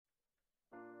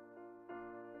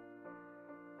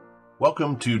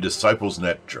Welcome to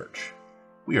DisciplesNet Church.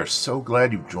 We are so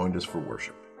glad you've joined us for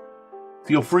worship.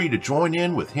 Feel free to join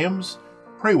in with hymns,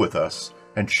 pray with us,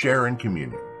 and share in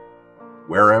communion.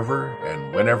 Wherever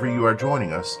and whenever you are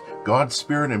joining us, God's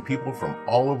Spirit and people from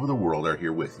all over the world are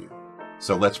here with you.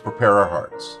 So let's prepare our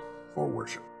hearts for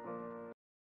worship.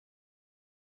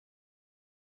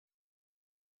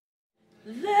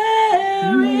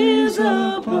 There is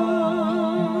a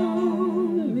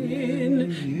balm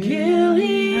in Gilead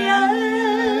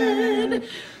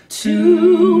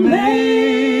to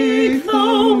make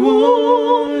the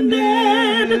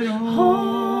wounded whole.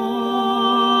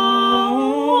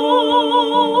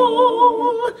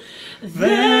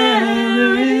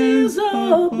 There is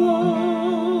a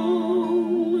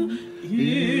balm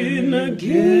in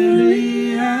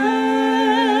Gilead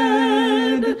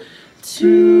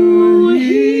to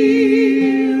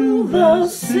heal the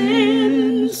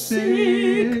sin-sick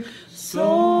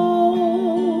soul.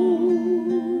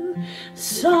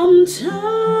 Sometimes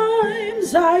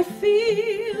I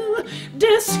feel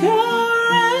discouraged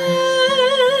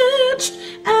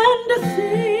and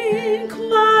think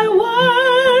my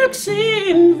work's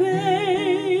in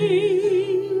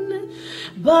vain,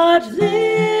 but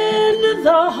then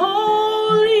the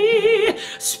Holy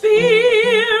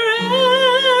Spirit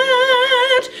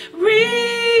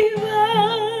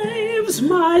revives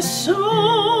my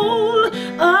soul again.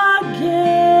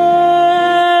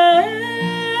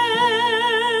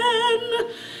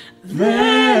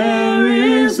 There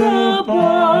is a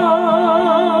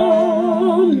balm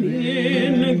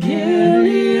in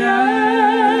Gilead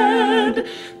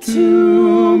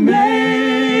to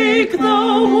make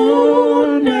the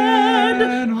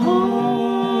wounded whole.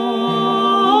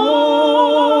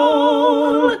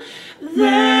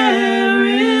 There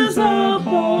is a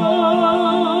balm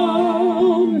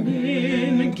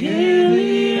in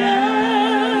Gilead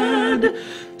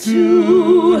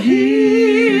to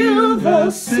heal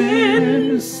the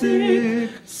sin-sick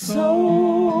soul.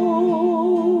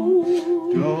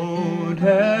 Don't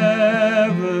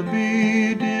ever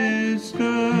be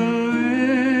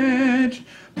discouraged,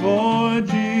 for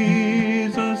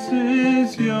Jesus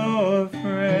is your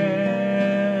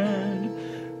friend.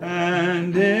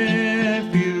 And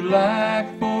if you lack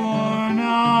for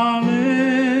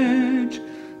knowledge,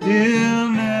 he'll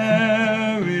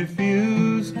never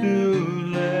refuse to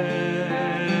lend.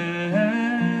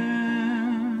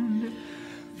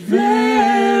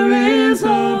 There is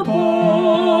a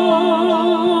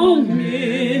balm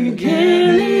in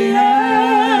Gilead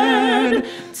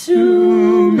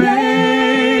to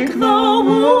make the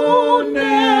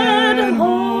wounded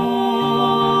whole.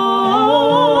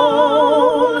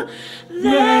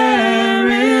 There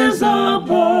is a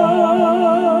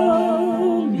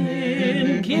balm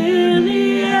in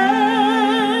Gilead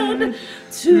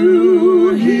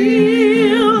to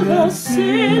heal the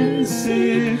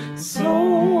sin-sick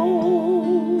soul.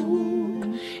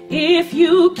 If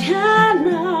you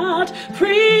cannot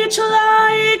preach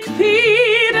like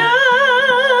Peter,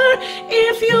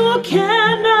 if you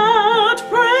cannot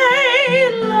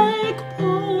pray like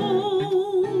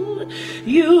Paul,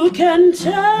 you can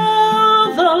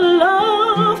tell the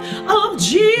love of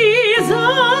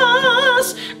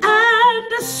Jesus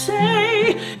and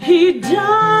say he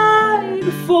died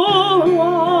for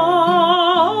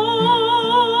all.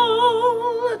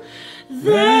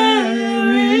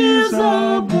 There is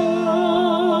a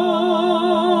balm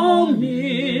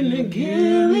in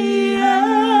Gilead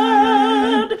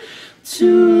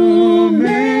to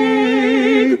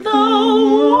make the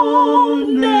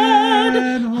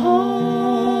wounded whole.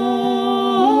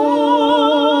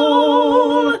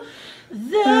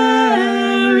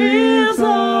 There is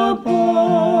a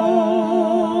balm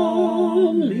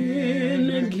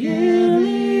in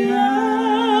Gilead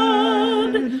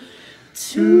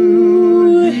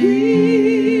to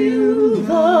heal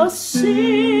the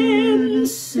sin-sick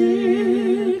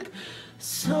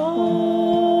soul.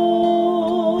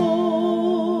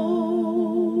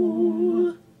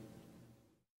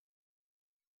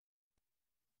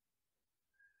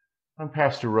 I'm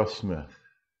Pastor Russ Smith.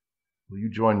 Will you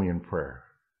join me in prayer?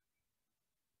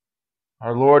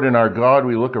 Our Lord and our God,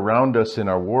 we look around us in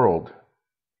our world,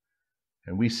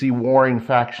 and we see warring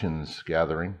factions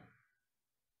gathering.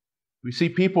 We see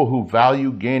people who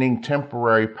value gaining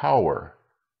temporary power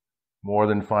more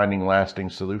than finding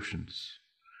lasting solutions,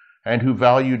 and who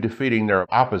value defeating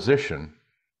their opposition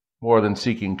more than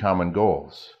seeking common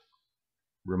goals.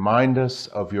 Remind us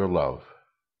of your love,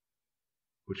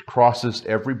 which crosses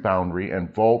every boundary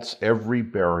and vaults every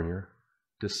barrier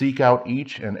to seek out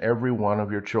each and every one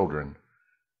of your children,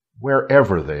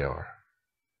 wherever they are.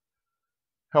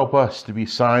 Help us to be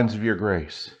signs of your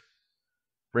grace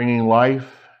bringing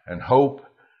life and hope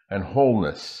and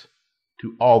wholeness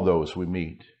to all those we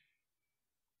meet.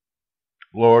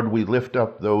 Lord, we lift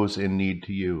up those in need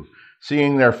to you,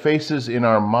 seeing their faces in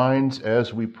our minds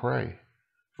as we pray,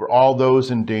 for all those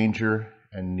in danger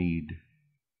and need,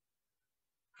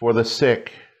 for the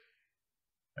sick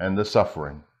and the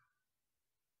suffering,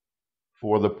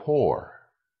 for the poor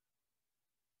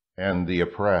and the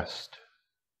oppressed,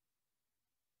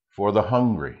 for the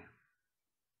hungry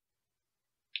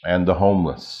and the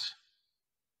homeless,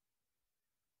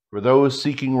 for those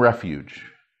seeking refuge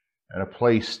and a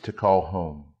place to call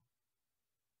home,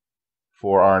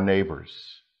 for our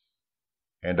neighbors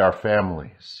and our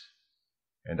families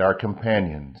and our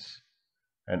companions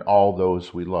and all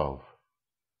those we love,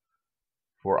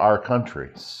 for our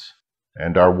countries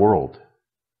and our world,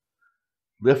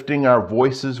 lifting our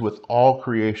voices with all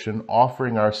creation,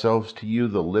 offering ourselves to you,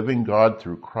 the living God,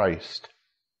 through Christ,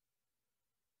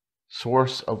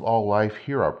 source of all life.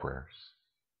 Hear our prayers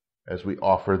as we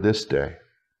offer this day.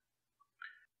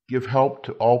 Give help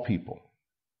to all people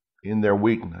in their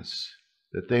weakness,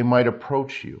 that they might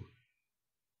approach you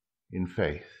in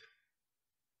faith,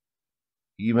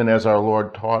 even as our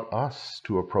Lord taught us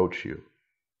to approach you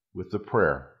with the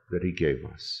prayer that he gave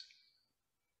us.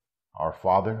 Our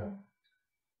Father,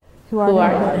 who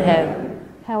art in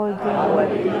heaven, hallowed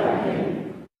be thy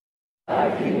name.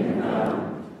 Thy kingdom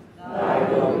come,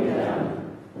 thy will be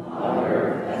done, on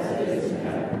earth as it is in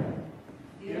heaven.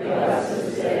 Give us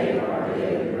this day our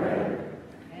daily bread,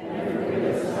 and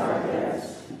forgive us our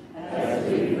debts,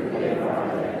 as we forgive our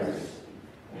debtors.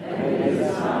 And lead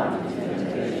us not into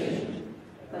temptation,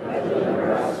 but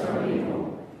deliver us from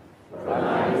evil. For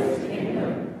thine is the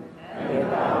kingdom, and the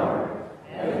power,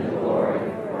 and the glory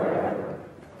forever.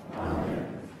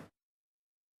 Amen.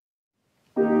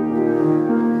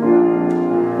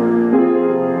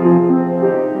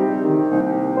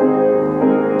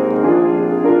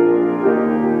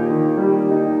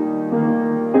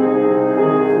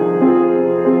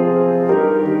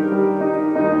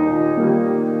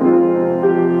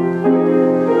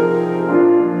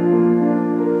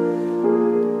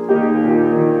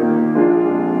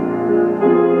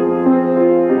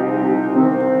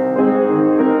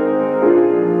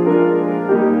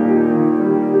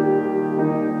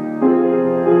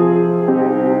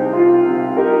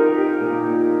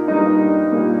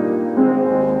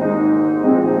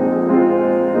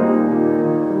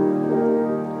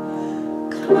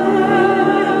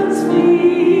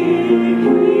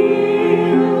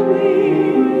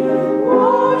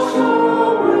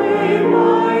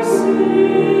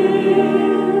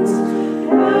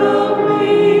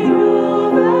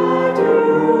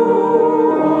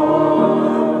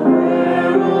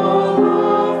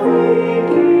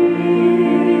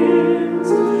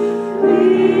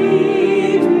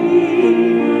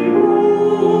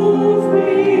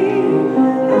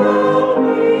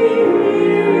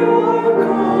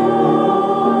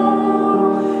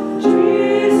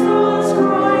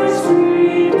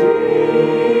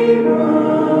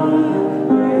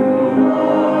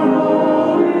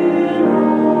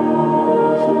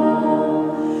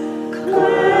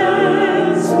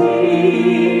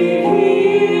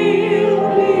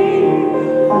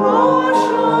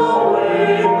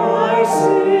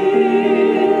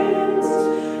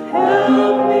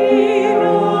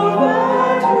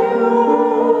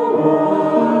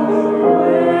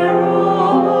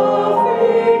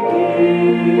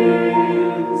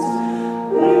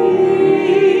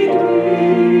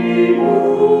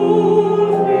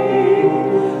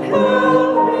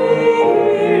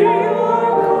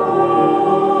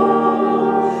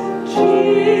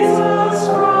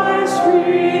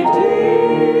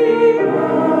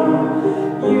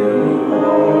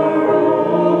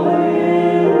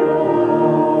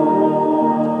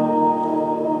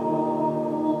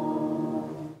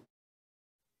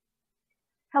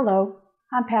 Hello,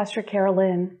 I'm Pastor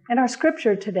Carolyn, and our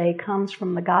scripture today comes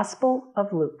from the Gospel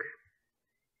of Luke.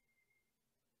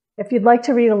 If you'd like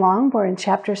to read along, we're in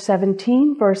chapter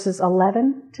 17, verses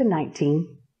 11 to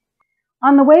 19.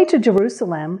 On the way to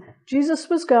Jerusalem, Jesus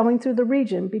was going through the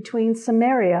region between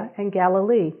Samaria and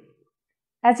Galilee.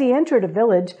 As he entered a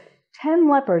village, 10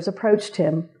 lepers approached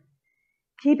him.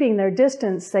 Keeping their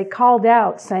distance, they called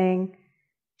out, saying,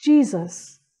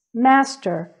 "Jesus,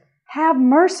 Master, have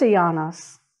mercy on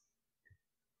us."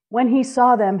 When he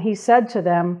saw them, he said to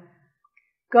them,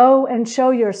 "Go and show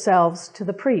yourselves to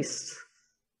the priests."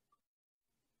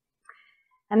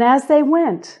 And as they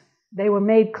went, they were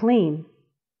made clean.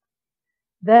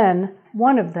 Then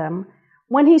one of them,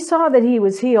 when he saw that he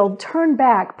was healed, turned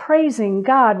back, praising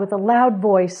God with a loud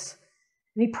voice.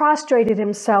 And he prostrated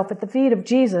himself at the feet of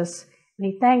Jesus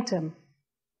and he thanked him.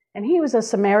 And he was a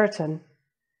Samaritan.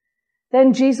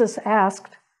 Then Jesus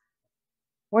asked,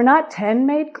 "Were not 10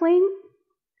 made clean?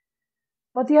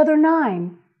 But the other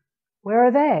 9, where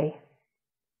are they?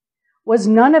 Was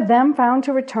none of them found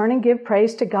to return and give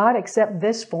praise to God except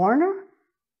this foreigner?"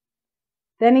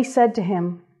 Then he said to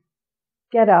him,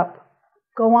 "Get up,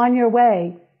 go on your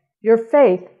way. Your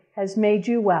faith has made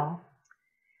you well."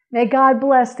 May God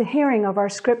bless the hearing of our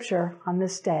scripture on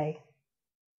this day.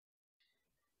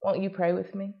 Won't you pray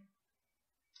with me?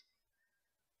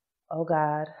 Oh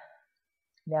God,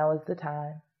 now is the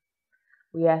time.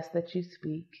 We ask that you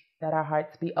speak, that our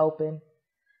hearts be open,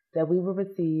 that we will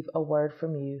receive a word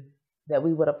from you, that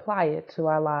we would apply it to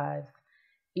our lives,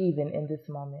 even in this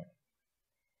moment.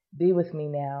 Be with me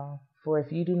now, for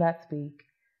if you do not speak,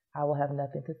 I will have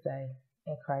nothing to say.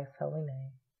 In Christ's holy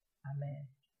name, amen.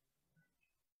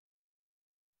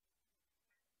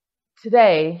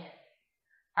 Today,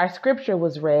 our scripture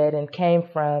was read and came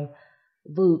from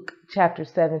Luke chapter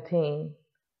 17.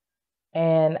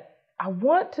 And I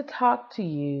want to talk to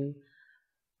you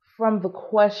from the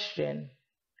question,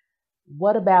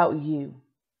 what about you?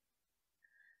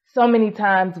 So many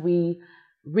times we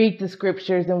read the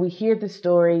scriptures and we hear the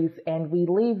stories and we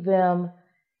leave them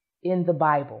in the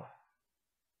Bible.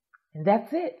 And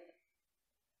that's it.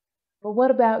 But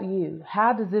what about you?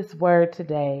 How does this word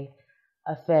today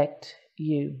affect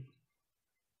you?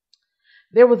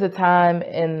 There was a time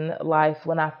in life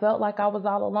when I felt like I was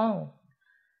all alone.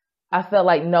 I felt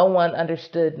like no one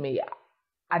understood me.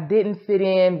 I didn't fit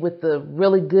in with the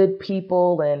really good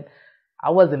people, and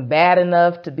I wasn't bad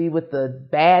enough to be with the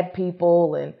bad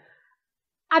people, and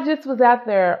I just was out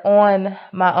there on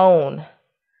my own.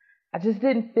 I just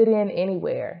didn't fit in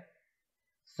anywhere.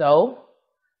 So,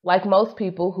 like most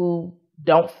people who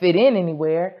don't fit in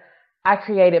anywhere, I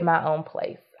created my own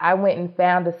place. I went and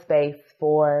found a space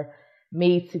for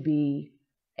me to be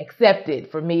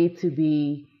accepted, for me to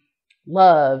be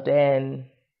loved and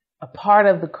a part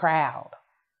of the crowd.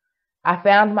 I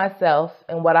found myself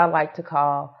in what I like to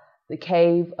call the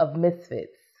cave of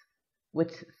misfits,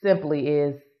 which simply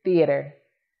is theater.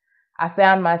 I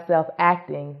found myself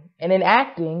acting, and in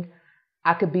acting,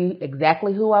 I could be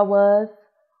exactly who I was,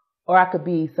 or I could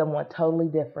be someone totally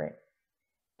different.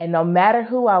 And no matter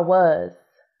who I was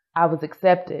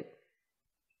accepted.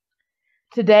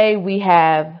 Today we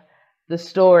have the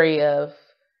story of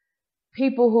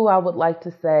people who I would like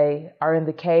to say are in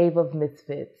the cave of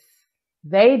misfits.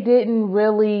 They didn't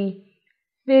really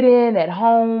fit in at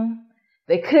home.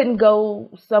 They couldn't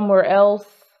go somewhere else.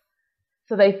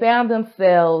 So they found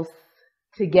themselves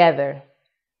together.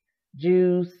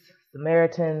 Jews,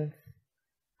 Samaritans,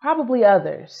 probably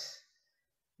others,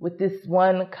 with this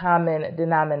one common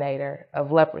denominator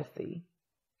of leprosy.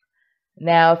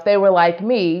 Now, if they were like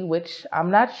me, which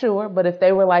I'm not sure, but if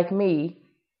they were like me,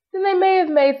 then they may have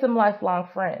made some lifelong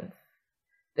friends.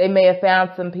 They may have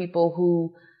found some people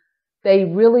who they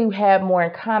really had more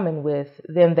in common with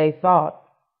than they thought.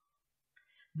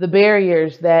 The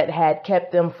barriers that had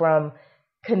kept them from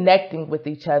connecting with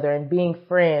each other and being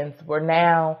friends were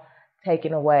now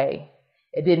taken away.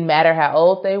 It didn't matter how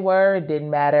old they were. It didn't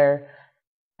matter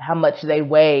how much they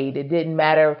weighed. It didn't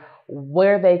matter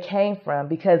where they came from,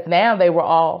 because now they were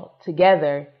all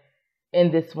together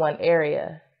in this one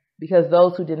area, because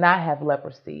those who did not have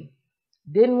leprosy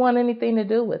didn't want anything to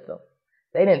do with them.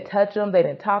 They didn't touch them. They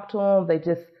didn't talk to them. They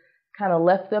just kind of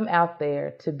left them out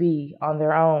there to be on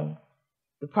their own.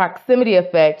 The proximity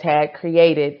effect had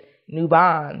created new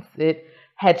bonds. It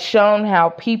had shown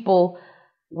how people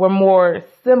were more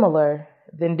similar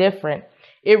than different.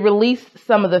 It released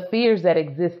some of the fears that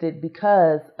existed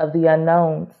because of the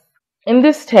unknowns. In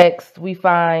this text, we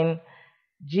find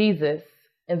Jesus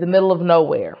in the middle of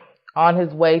nowhere on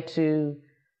his way to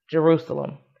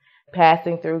Jerusalem,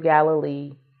 passing through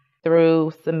Galilee,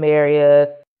 through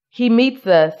Samaria. He meets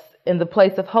us in the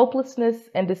place of hopelessness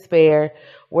and despair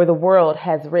where the world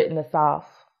has written us off.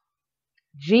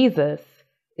 Jesus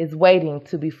is waiting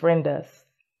to befriend us.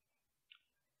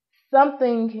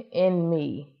 Something in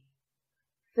me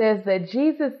says that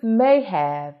Jesus may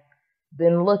have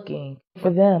been looking for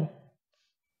them.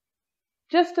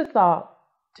 Just a thought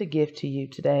to give to you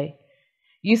today.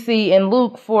 You see, in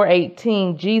Luke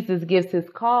 4:18, Jesus gives his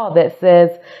call that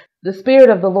says, "The Spirit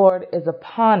of the Lord is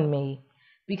upon me,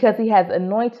 because he has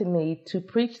anointed me to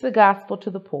preach the gospel to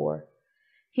the poor.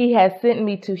 He has sent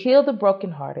me to heal the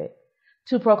brokenhearted,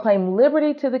 to proclaim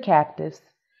liberty to the captives,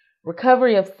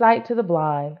 recovery of sight to the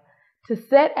blind, to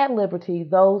set at liberty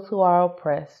those who are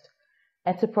oppressed,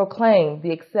 and to proclaim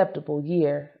the acceptable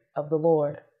year of the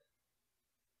Lord."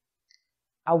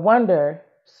 I wonder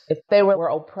if they were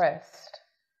oppressed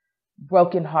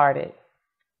brokenhearted,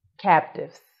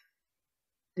 captives.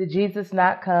 Did Jesus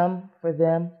not come for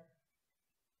them?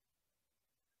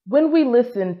 When we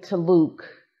listen to Luke,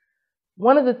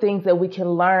 one of the things that we can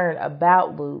learn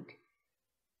about Luke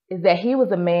is that he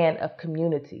was a man of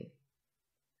community.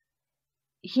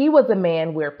 He was a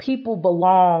man where people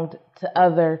belonged to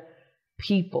other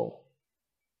people.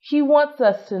 He wants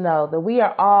us to know that we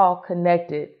are all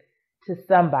connected to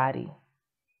somebody,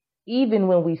 even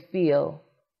when we feel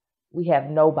we have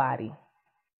nobody.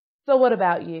 So what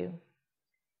about you?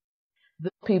 The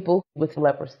people with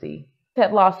leprosy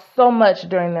had lost so much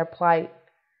during their plight,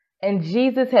 and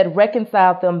Jesus had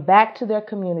reconciled them back to their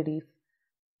communities.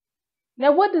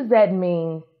 Now, what does that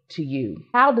mean to you?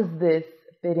 How does this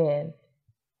fit in?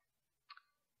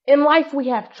 In life, we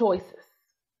have choices.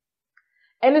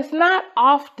 And it's not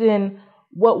often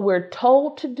what we're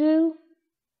told to do,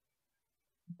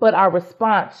 but our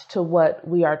response to what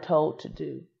we are told to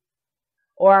do,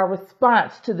 or our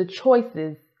response to the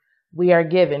choices we are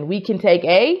given. We can take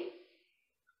A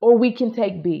or we can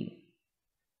take B.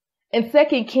 In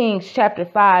 2 Kings chapter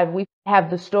 5, we have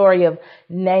the story of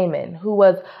Naaman, who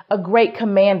was a great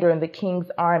commander in the king's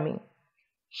army.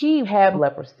 He had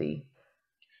leprosy.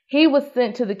 He was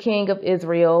sent to the king of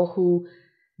Israel, who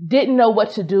didn't know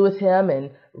what to do with him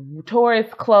and tore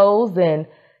his clothes and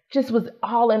just was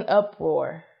all in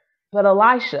uproar. But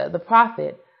Elisha, the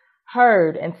prophet,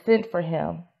 heard and sent for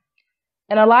him.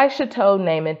 And Elisha told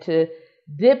Naaman to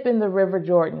dip in the river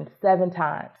Jordan 7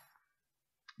 times.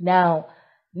 Now,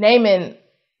 Naaman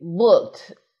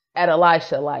looked at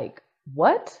Elisha like,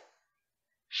 what?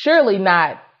 Surely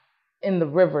not in the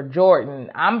river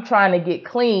Jordan. I'm trying to get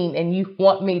clean and you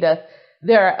want me to.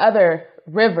 There are other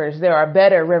rivers. There are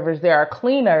better rivers. There are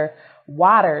cleaner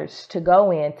waters to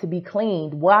go in to be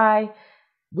cleaned. Why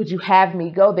would you have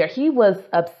me go there? He was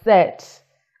upset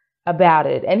about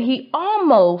it, and he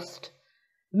almost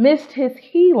missed his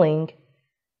healing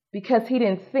because he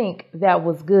didn't think that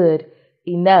was good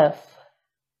enough.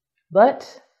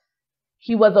 But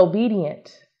he was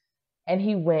obedient, and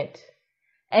he went,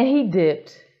 and he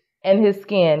dipped, and his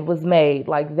skin was made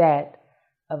like that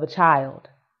of a child.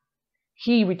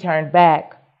 He returned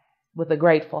back with a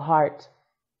grateful heart.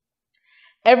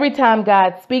 Every time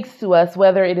God speaks to us,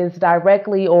 whether it is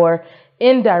directly or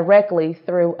indirectly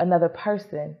through another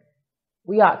person,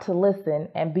 we ought to listen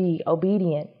and be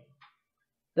obedient.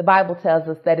 The Bible tells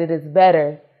us that it is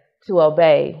better to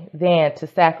obey than to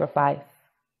sacrifice.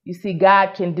 You see,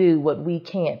 God can do what we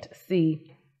can't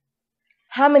see.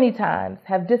 How many times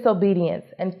have disobedience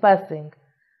and fussing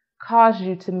caused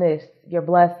you to miss your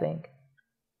blessing?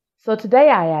 So today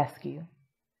I ask you,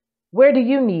 where do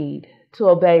you need to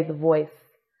obey the voice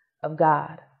of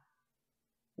God?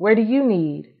 Where do you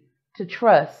need to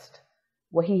trust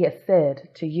what He has said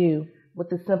to you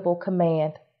with a simple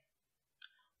command?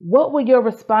 What will your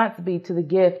response be to the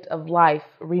gift of life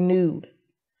renewed?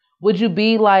 Would you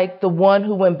be like the one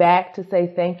who went back to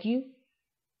say thank you?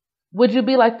 Would you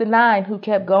be like the 9 who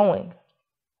kept going?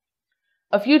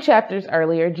 A few chapters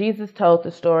earlier, Jesus told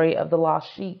the story of the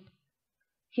lost sheep.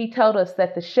 He told us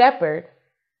that the shepherd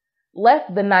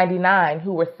left the 99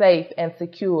 who were safe and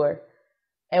secure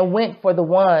and went for the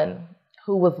one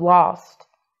who was lost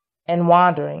and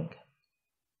wandering.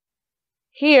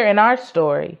 Here in our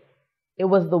story, it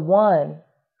was the one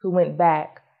who went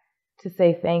back to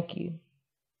say thank you.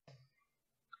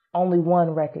 Only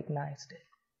one recognized it.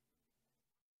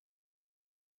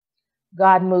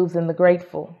 God moves in the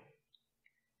grateful.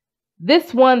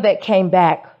 This one that came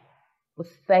back was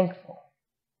thankful.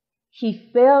 He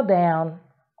fell down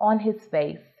on his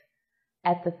face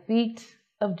at the feet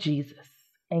of Jesus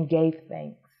and gave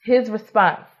thanks. His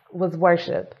response was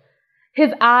worship.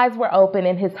 His eyes were open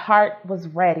and his heart was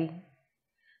ready.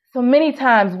 So many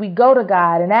times we go to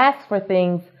God and ask for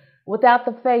things without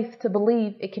the faith to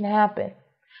believe it can happen.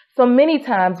 So many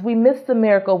times we miss the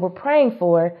miracle we're praying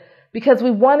for because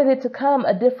we wanted it to come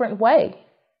a different way.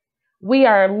 We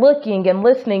are looking and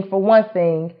listening for one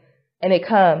thing and it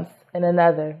comes in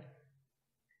another.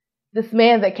 This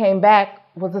man that came back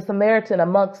was a Samaritan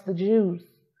amongst the Jews.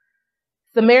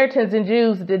 Samaritans and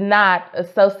Jews did not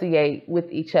associate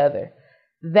with each other.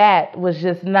 That was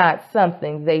just not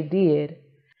something they did.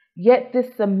 Yet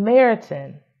this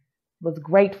Samaritan was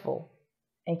grateful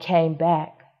and came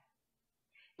back.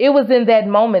 It was in that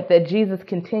moment that Jesus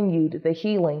continued the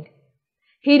healing.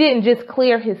 He didn't just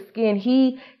clear his skin,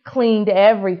 he cleaned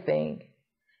everything.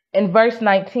 In verse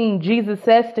 19, Jesus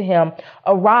says to him,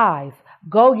 "Arise,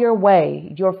 go your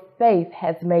way. Your faith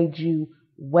has made you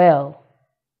well."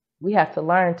 We have to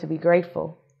learn to be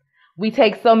grateful. We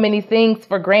take so many things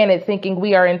for granted, thinking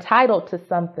we are entitled to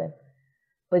something.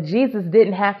 But Jesus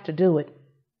didn't have to do it.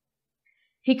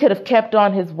 He could have kept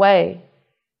on his way.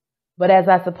 But as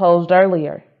I supposed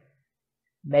earlier,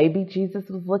 maybe Jesus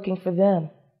was looking for them.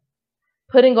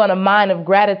 Putting on a mind of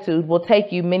gratitude will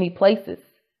take you many places.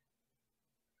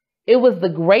 It was the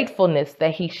gratefulness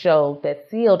that he showed that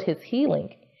sealed his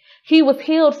healing. He was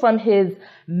healed from his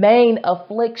main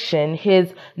affliction,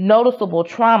 his noticeable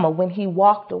trauma when he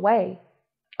walked away.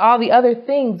 All the other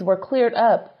things were cleared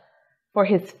up for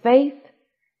his faith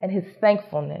and his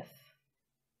thankfulness.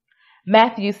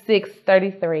 Matthew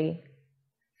 6:33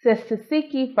 says to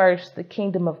seek ye first the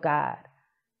kingdom of God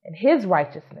and his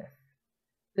righteousness,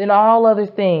 then all other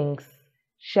things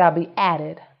shall be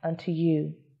added unto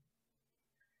you.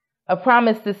 A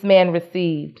promise this man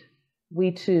received,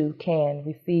 we too can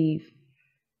receive.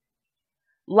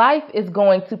 Life is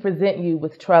going to present you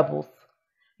with troubles.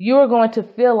 You are going to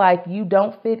feel like you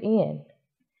don't fit in.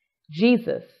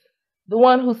 Jesus, the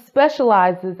one who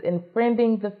specializes in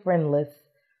friending the friendless,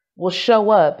 will show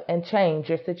up and change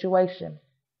your situation.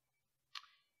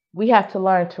 We have to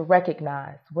learn to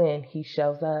recognize when he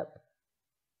shows up.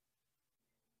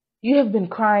 You have been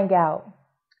crying out,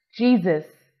 Jesus,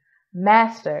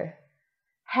 Master,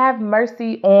 have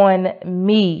mercy on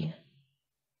me.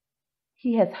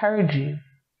 He has heard you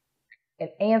and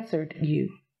answered you.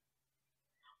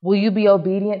 Will you be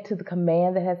obedient to the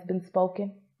command that has been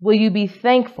spoken? Will you be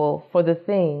thankful for the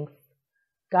things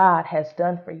God has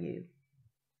done for you?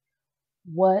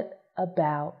 What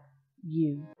about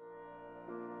you?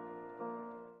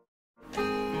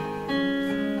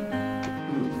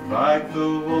 Like the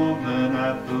woman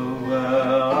at the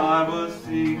well, I was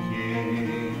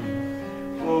seeking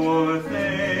for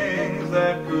things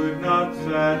that could not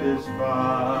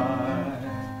satisfy.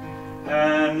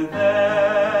 And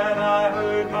then I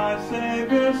heard my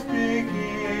Savior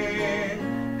speaking,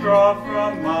 draw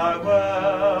from my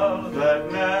well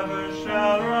that never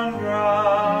shall run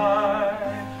dry.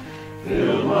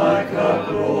 Fill my cup,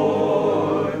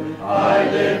 Lord, I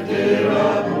lift it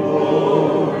up,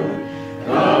 Lord.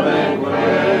 Come and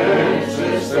quench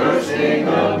this thirsting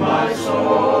of my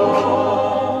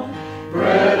soul.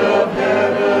 Bread of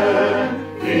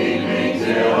heaven, feed me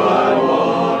till I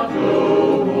want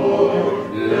no more.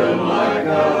 Fill my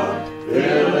cup,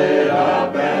 fill it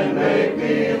up and make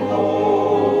me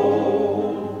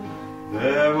whole.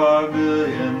 There are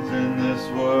millions in this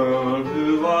world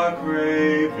who are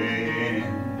craving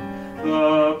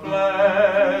the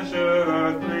pleasure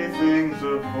earthly things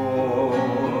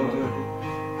afford.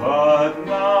 But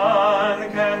none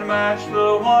can match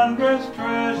the wondrous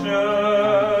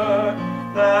treasure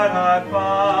that I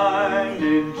find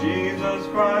in Jesus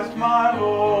Christ my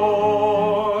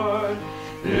Lord.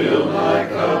 Fill my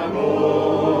cup,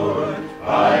 Lord,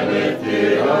 I lift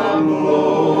it up,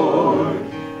 Lord.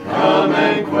 Come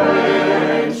and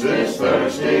quench this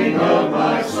thirsting of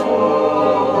my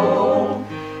soul.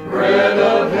 Bread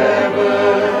of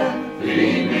heaven,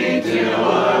 feed me till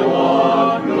I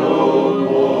want no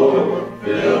more.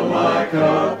 Fill my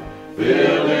cup,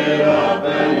 fill it up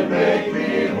and make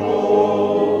me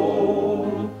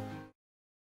whole.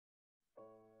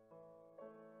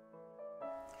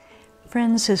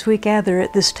 Friends, as we gather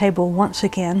at this table once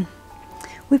again,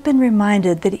 we've been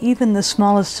reminded that even the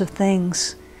smallest of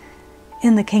things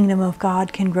in the kingdom of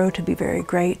God can grow to be very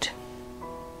great.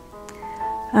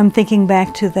 I'm thinking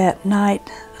back to that night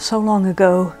so long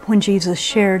ago when Jesus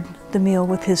shared the meal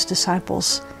with his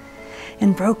disciples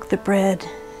and broke the bread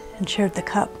and shared the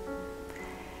cup.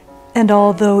 And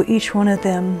although each one of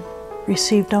them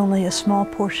received only a small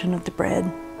portion of the bread,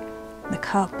 the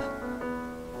cup,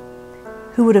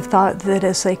 who would have thought that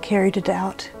as they carried it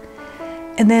out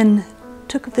and then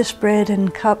took of this bread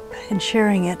and cup and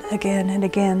sharing it again and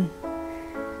again,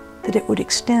 that it would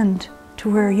extend to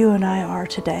where you and I are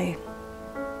today.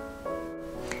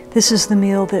 This is the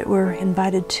meal that we're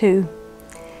invited to,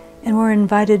 and we're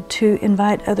invited to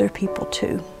invite other people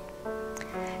to.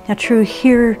 Now, true,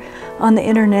 here on the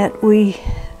internet, we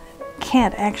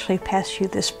can't actually pass you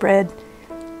this bread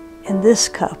and this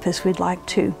cup as we'd like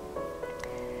to,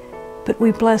 but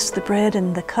we bless the bread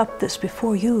and the cup that's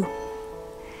before you,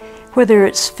 whether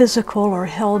it's physical or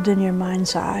held in your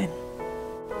mind's eye.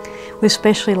 We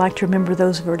especially like to remember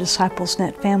those of our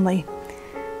DisciplesNet family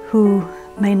who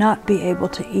may not be able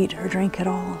to eat or drink at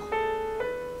all.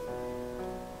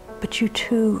 But you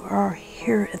too are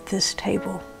here at this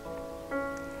table.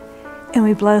 And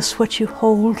we bless what you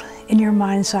hold in your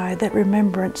mind's eye, that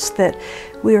remembrance that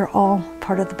we are all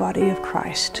part of the body of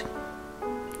Christ.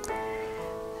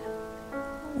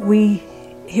 We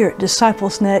here at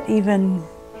DisciplesNet even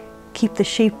keep the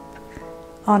sheep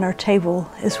on our table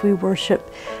as we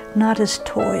worship, not as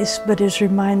toys, but as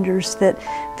reminders that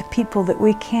the people that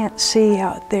we can't see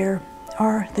out there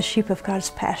are the sheep of God's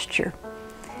pasture.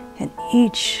 And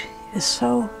each is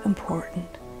so important,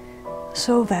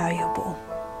 so valuable,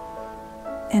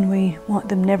 and we want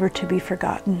them never to be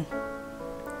forgotten.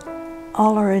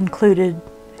 All are included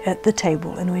at the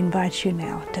table, and we invite you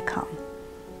now to come.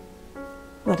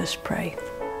 Let us pray.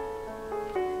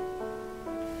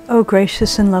 Oh,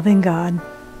 gracious and loving God,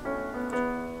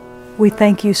 we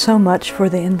thank you so much for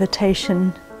the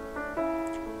invitation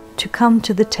to come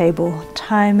to the table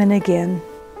time and again,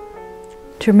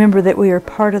 to remember that we are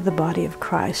part of the body of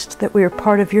Christ, that we are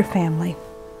part of your family.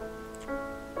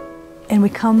 And we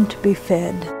come to be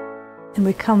fed, and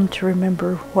we come to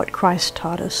remember what Christ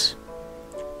taught us.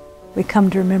 We come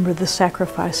to remember the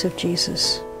sacrifice of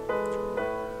Jesus.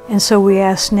 And so we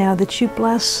ask now that you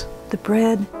bless the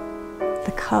bread,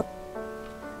 the cup,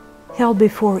 held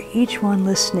before each one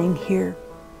listening here.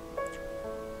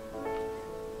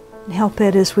 And help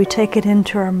it as we take it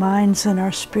into our minds and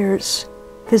our spirits,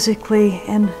 physically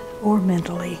and or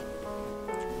mentally.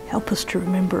 Help us to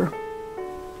remember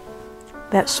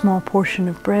that small portion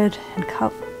of bread and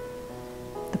cup,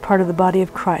 the part of the body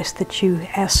of Christ that you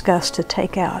ask us to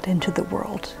take out into the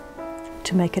world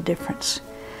to make a difference.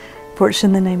 For it's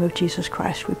in the name of Jesus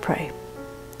Christ we pray.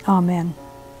 Amen.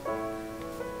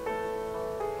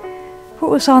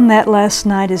 What was on that last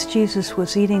night as Jesus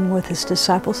was eating with his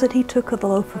disciples that he took of the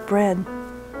loaf of bread,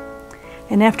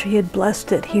 and after he had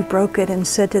blessed it, he broke it and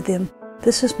said to them,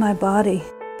 "This is my body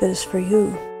that is for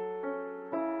you.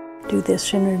 Do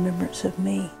this in remembrance of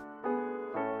me."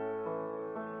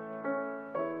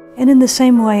 And in the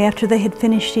same way, after they had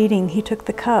finished eating, he took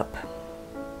the cup.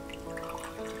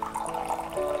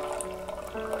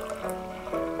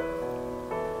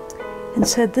 And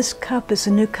said, "This cup is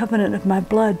a new covenant of my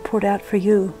blood poured out for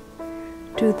you.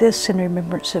 Do this in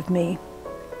remembrance of me.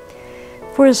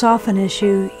 For as often as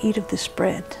you eat of this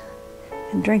bread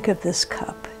and drink of this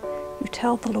cup, you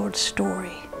tell the Lord's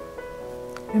story.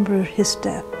 Remember his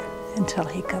death until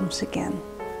he comes again."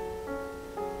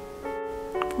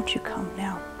 Won't you come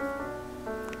now?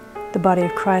 The body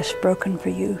of Christ broken for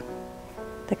you,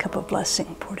 the cup of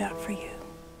blessing poured out for you.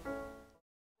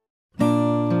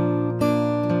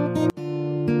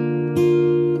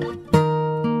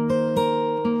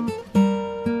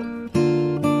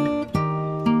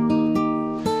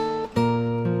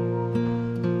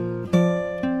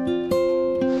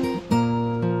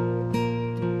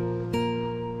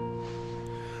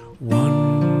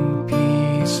 One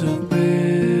piece of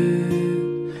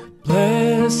bread,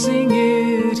 blessing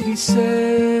it, he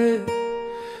said,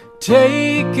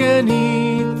 "Take and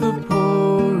eat the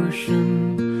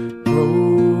portion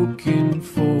broken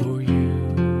for you.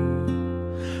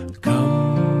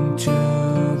 Come to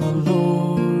the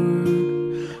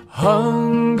Lord,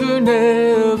 hunger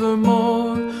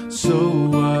nevermore."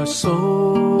 So our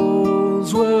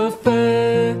souls were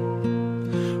fed.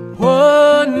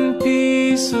 One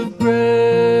piece of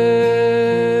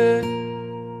bread,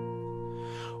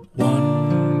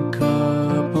 one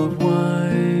cup of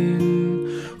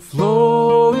wine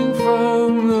flowing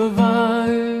from the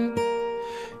vine.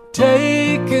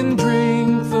 Take and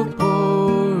drink the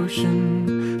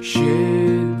portion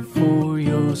shed for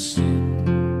your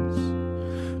sins,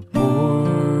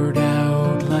 poured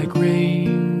out like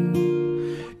rain.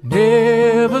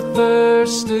 Never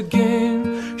thirst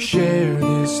again. Share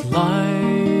this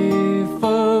life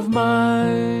of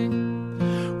mine.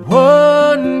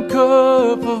 One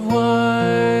cup of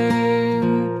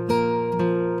wine.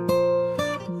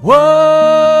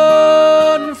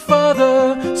 One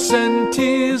Father sent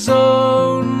his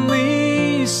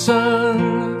only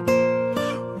Son.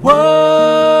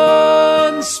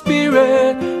 One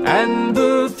Spirit, and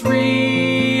the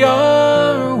three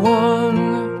are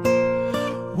one.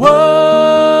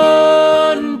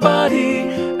 One body,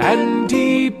 and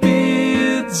he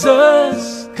bids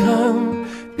us come.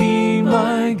 Be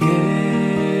my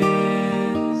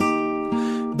guest,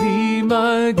 be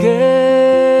my guest.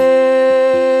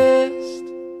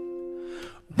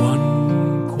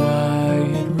 One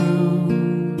quiet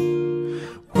room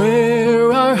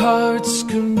where our hearts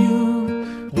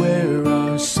commune, where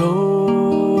our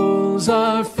souls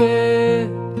are fed.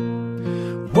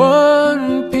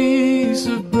 One piece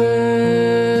of bread.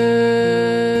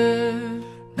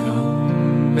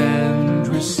 Come and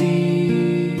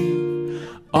receive.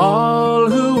 All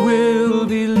who will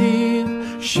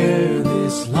believe, share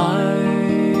this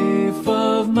life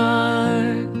of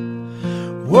mine.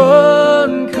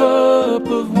 One cup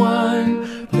of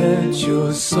wine, let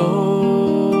your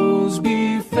souls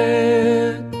be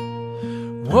fed.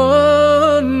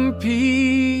 One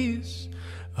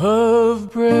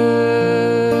bread.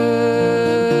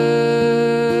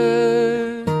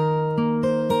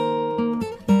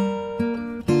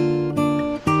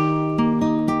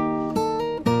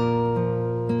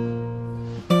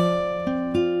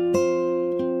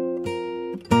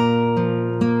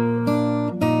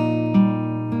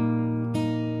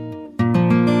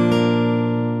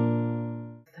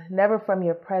 Never from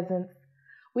your presence.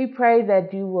 We pray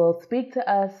that you will speak to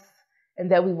us and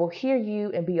that we will hear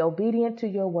you and be obedient to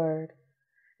your word.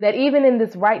 That even in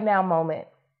this right now moment,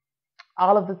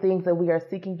 all of the things that we are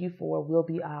seeking you for will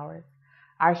be ours.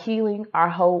 Our healing, our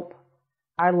hope,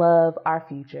 our love, our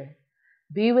future.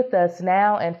 Be with us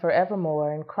now and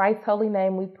forevermore. In Christ's holy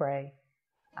name we pray.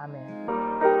 Amen.